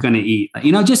going to eat?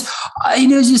 Just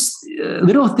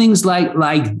little things like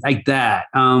that.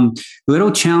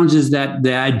 Little challenges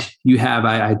that you have,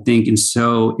 I think, is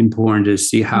so important to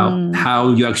see how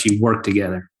you actually work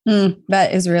together.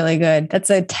 That is really good. That's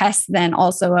a test then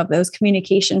also of those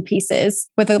communication pieces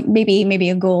with maybe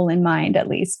a goal in mind, at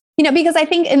least. Because I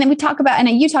think, and then we talk about, and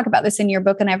you talk about this in your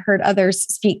book, and I've heard others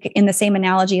speak in the same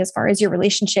analogy as far as your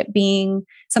relationship being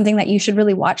something that you should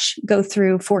really watch go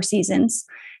through 4 seasons,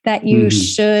 that you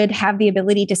should have the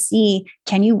ability to see,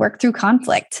 can you work through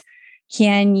conflict?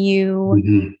 Can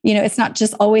you, it's not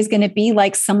just always going to be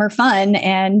like summer fun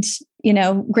and,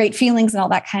 great feelings and all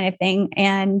that kind of thing.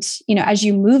 And, as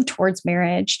you move towards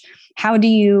marriage, how do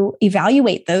you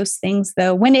evaluate those things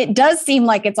though, when it does seem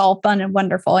like it's all fun and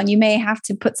wonderful, and you may have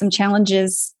to put some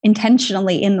challenges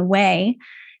intentionally in the way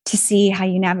to see how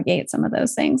you navigate some of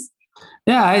those things?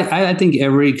 Yeah, I think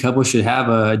every couple should have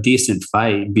a decent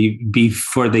fight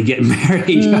before they get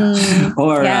married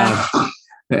or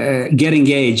get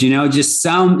engaged. Just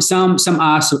some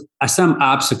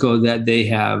obstacle that they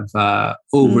have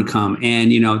overcome,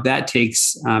 and that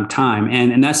takes time,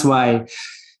 and that's why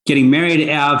getting married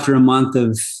after a month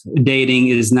of dating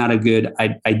is not a good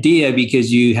idea,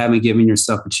 because you haven't given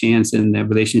yourself a chance and the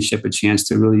relationship a chance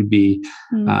to really be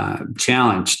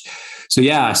challenged.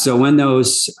 So when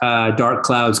those dark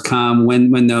clouds come,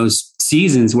 when those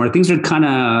seasons where things are kind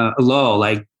of low,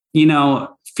 like,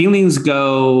 feelings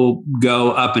go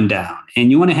up and down,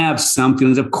 and you want to have some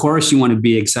feelings. Of course, you want to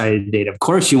be excited to date. Of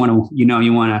course, you want to,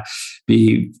 you want to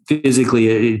be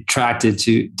physically attracted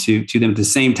to them at the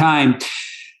same time.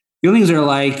 Feelings are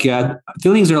like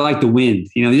the wind,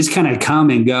 they just kind of come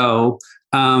and go.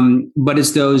 But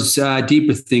it's those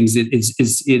deeper things.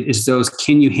 It's those,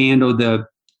 can you handle the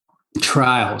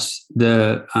trials,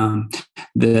 the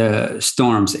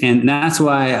storms? And that's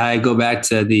why I go back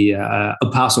to the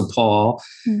Apostle Paul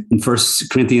in 1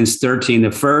 Corinthians 13,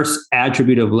 the first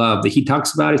attribute of love that he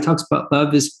talks about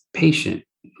love is patient.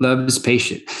 Love is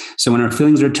patient. So when our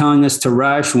feelings are telling us to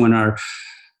rush, when our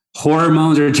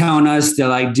hormones are telling us to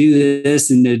like do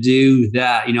this and to do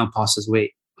that, Paul says,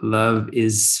 wait, love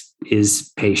is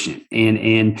patient,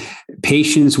 and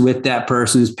patience with that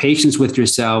person, patience with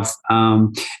yourself,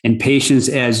 and patience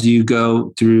as you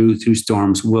go through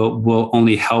storms will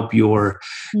only help your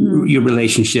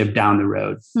relationship down the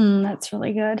road. That's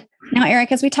really good. Now,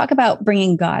 Eric, as we talk about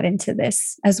bringing God into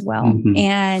this as well,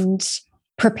 and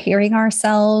preparing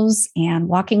ourselves and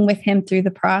walking with him through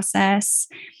the process,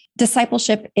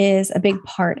 discipleship is a big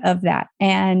part of that.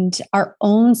 And our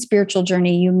own spiritual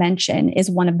journey, you mentioned,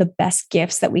 is one of the best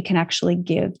gifts that we can actually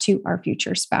give to our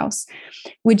future spouse.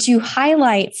 Would you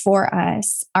highlight for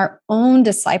us our own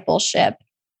discipleship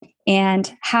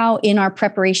and how in our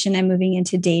preparation and moving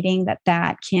into dating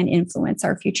that can influence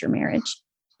our future marriage?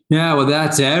 Yeah, well,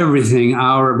 that's everything.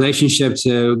 Our relationship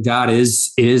to God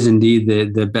is indeed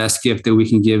the best gift that we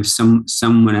can give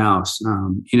someone else.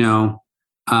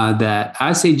 That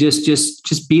I say,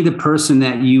 just be the person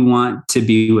that you want to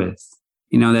be with.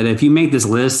 That if you make this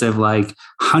list of like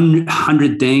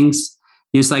 100 things,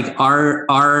 it's like,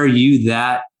 are you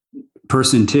that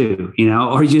person too?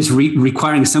 Or just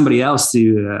requiring somebody else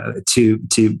to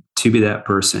be that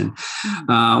person.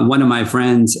 One of my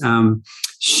friends,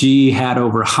 she had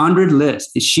over 100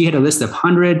 lists. She had a list of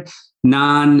 100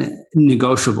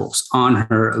 non-negotiables on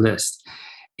her list.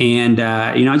 And,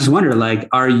 I just wonder, like,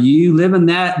 are you living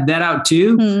that out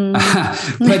too?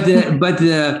 But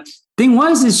the thing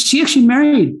is she actually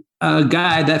married a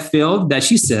guy that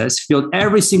she says filled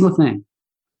every single thing.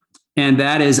 And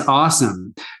that is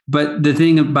awesome. But the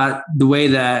thing about the way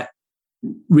that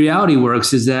reality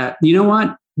works is that,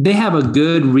 what? They have a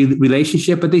good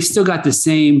relationship, but they still got the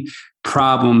same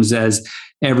problems as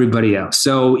everybody else.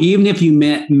 So even if you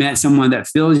met someone that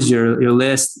fills your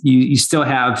list, you still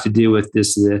have to deal with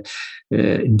this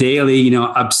daily,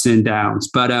 ups and downs.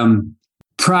 But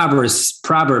Proverbs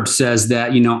says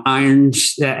that,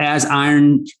 as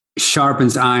iron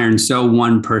sharpens iron, so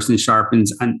one person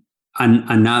sharpens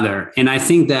another. And I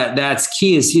think that that's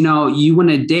key is, you want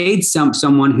to date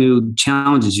someone who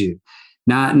challenges you.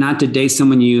 Not to date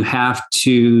someone you have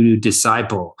to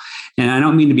disciple. And I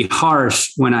don't mean to be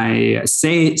harsh when I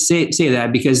say that,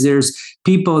 because there's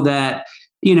people that,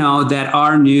 that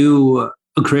are new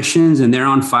Christians and they're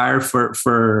on fire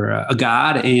for a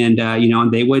God, and,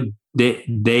 they would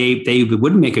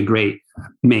make a great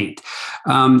mate.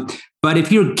 But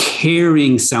if you're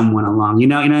carrying someone along, you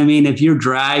know what I mean? If you're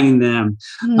dragging them,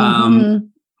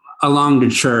 along to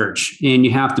church, and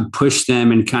you have to push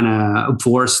them and kind of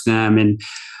force them, and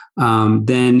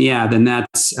then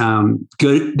that's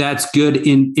good. That's good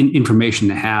information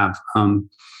to have.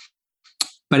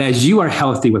 But as you are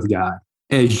healthy with God,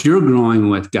 as you're growing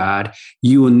with God,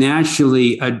 you will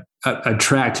naturally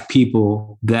attract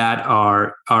people that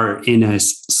are in a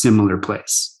similar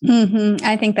place. Mm-hmm.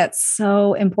 I think that's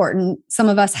so important. Some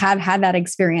of us have had that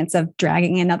experience of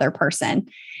dragging another person.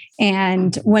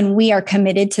 And when we are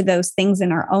committed to those things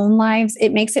in our own lives,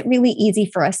 it makes it really easy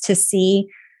for us to see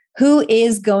who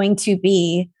is going to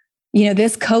be,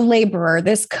 this co-laborer,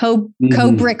 this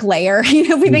co-bricklayer.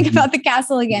 If we think about the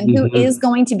castle again, who is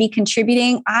going to be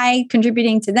contributing, I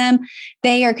contributing to them,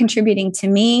 they are contributing to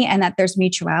me, and that there's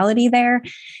mutuality there.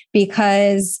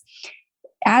 Because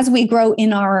as we grow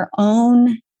in our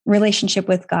own relationship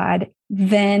with God,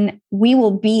 then we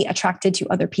will be attracted to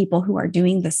other people who are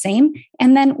doing the same.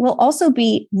 And then we'll also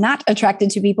be not attracted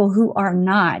to people who are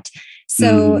not.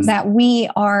 So that we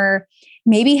are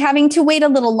maybe having to wait a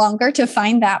little longer to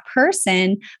find that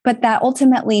person, but that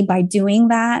ultimately by doing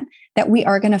that we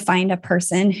are going to find a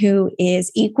person who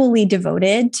is equally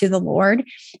devoted to the Lord,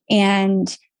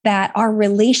 and that our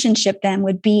relationship then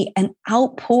would be an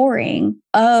outpouring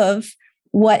of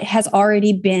what has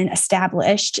already been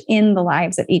established in the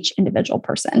lives of each individual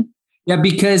person. Yeah,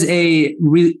 because a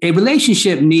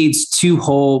relationship needs two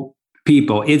whole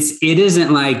people. It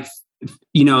isn't like,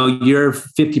 you're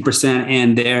 50%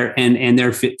 and they're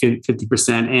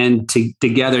 50%, and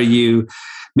together you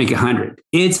make 100.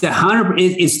 It's 100.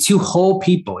 It's two whole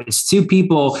people. It's two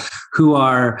people who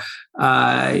are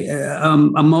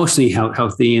emotionally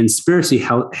healthy and spiritually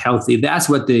healthy. That's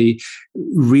what the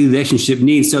relationship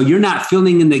needs. So you're not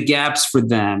filling in the gaps for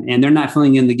them, and they're not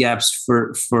filling in the gaps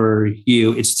for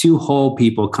you. It's two whole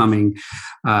people coming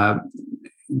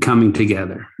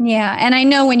together. Yeah. And I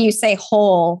know when you say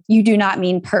whole, you do not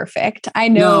mean perfect. I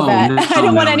know that. I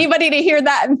don't want anybody to hear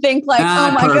that and think like,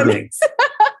 oh my goodness.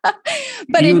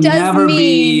 But it does never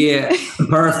mean be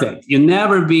perfect. You'll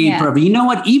never be perfect. You know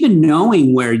what? Even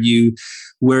knowing where you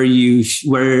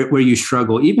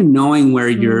struggle, even knowing where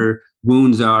your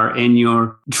wounds are and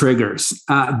your triggers,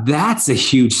 that's a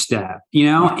huge step,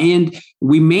 and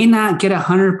we may not get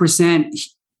 100%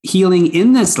 healing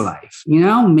in this life.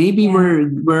 Maybe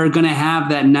we're going to have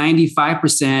that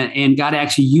 95%, and God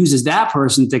actually uses that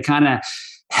person to kind of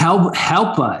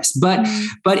help us. But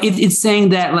it's saying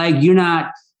that like you're not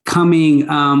coming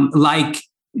like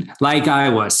I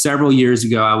was several years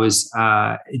ago. I was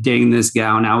dating this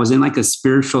gal, and I was in like a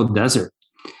spiritual desert,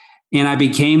 and I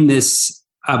became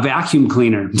a vacuum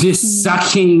cleaner, just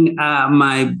sucking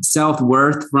my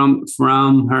self-worth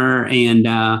from her, and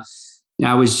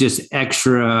I was just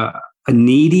extra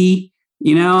needy,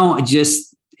 it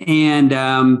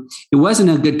wasn't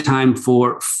a good time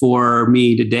for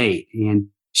me to date. And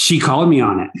she called me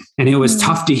on it, and it was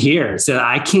tough to hear. So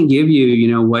I can't give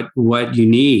you, what you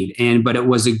need. But it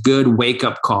was a good wake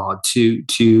up call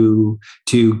to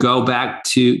go back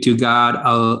to God,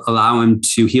 allow him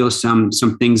to heal some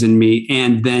things in me,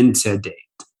 and then to date.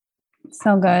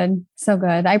 So good. So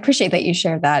good. I appreciate that you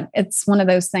shared that. It's one of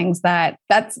those things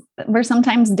that's where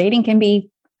sometimes dating can be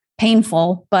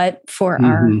painful, but for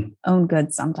our own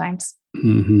good sometimes.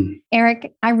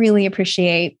 Eric, I really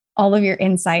appreciate all of your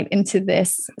insight into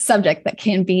this subject that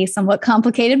can be somewhat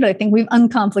complicated, but I think we've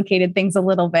uncomplicated things a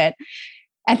little bit.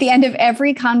 At the end of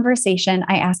every conversation,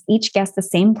 I ask each guest the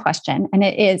same question, and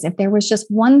it is, if there was just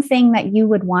one thing that you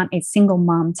would want a single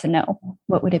mom to know,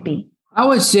 what would it be? I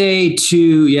would say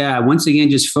once again,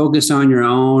 just focus on your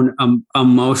own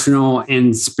emotional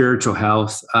and spiritual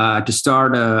health, to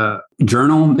start a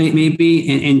journal maybe,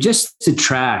 and just to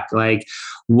track like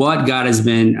what God has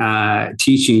been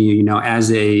teaching you, as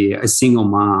a single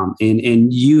mom.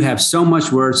 And you have so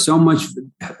much worth, so much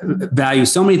value,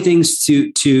 so many things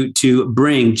to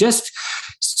bring. Just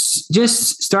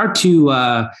start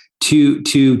to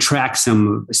track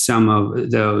some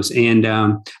of those. And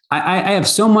I have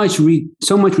so much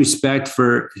respect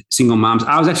for single moms.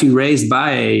 I was actually raised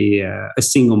by a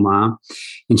single mom,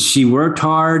 and she worked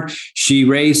hard. She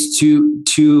raised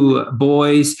two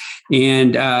boys,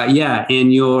 and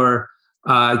and your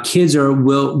kids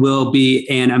will be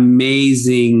an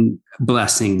amazing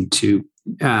blessing to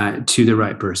the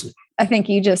right person. I think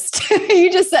you just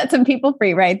set some people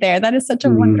free right there. That is such a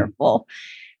wonderful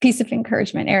piece of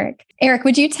encouragement, Eric. Eric,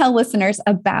 would you tell listeners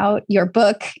about your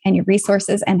book and your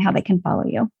resources and how they can follow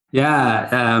you?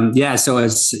 Yeah. So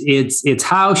it's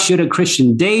How Should a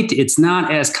Christian Date? It's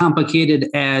not as complicated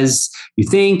as you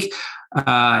think.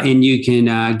 And you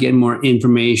can get more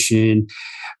information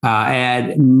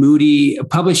at Moody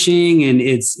Publishing, and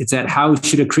it's at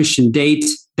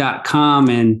howshouldachristiandate.com,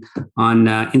 and on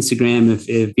Instagram,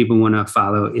 if people want to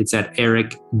follow, it's at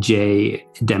Eric J.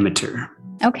 Demeter.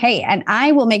 Okay. And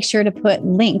I will make sure to put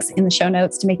links in the show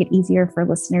notes to make it easier for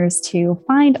listeners to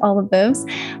find all of those.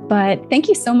 But thank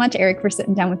you so much, Eric, for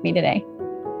sitting down with me today.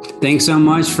 Thanks so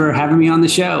much for having me on the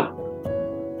show.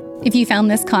 If you found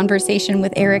this conversation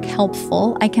with Eric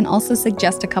helpful, I can also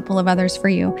suggest a couple of others for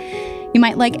you. You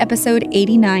might like episode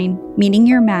 89, Meeting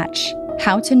Your Match,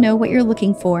 How to Know What You're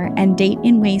Looking For and Date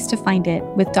in Ways to Find It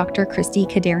with Dr. Christy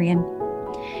Kadarian.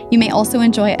 You may also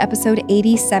enjoy episode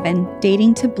 87,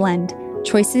 Dating to Blend,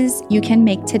 Choices You Can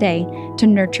Make Today to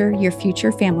Nurture Your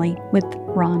Future Family with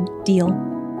Ron Deal.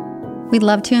 We'd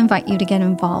love to invite you to get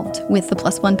involved with the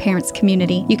Plus One Parents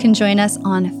community. You can join us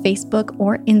on Facebook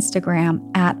or Instagram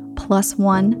at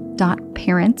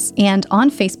 +1.parents. And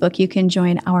on Facebook, you can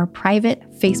join our private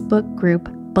Facebook group,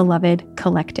 Beloved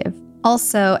Collective.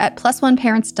 Also, at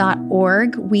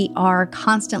 +1parents.org, we are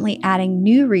constantly adding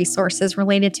new resources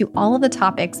related to all of the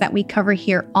topics that we cover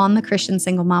here on the Christian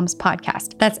Single Moms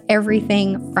podcast. That's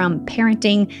everything from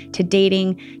parenting to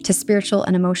dating to spiritual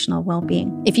and emotional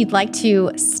well-being. If you'd like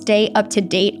to stay up to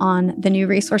date on the new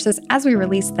resources as we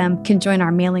release them, you can join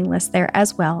our mailing list there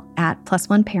as well at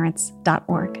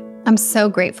 +1parents.org. I'm so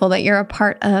grateful that you're a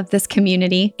part of this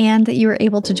community and that you were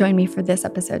able to join me for this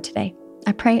episode today.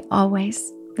 I pray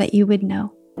always that you would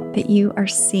know that you are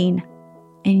seen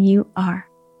and you are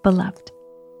beloved.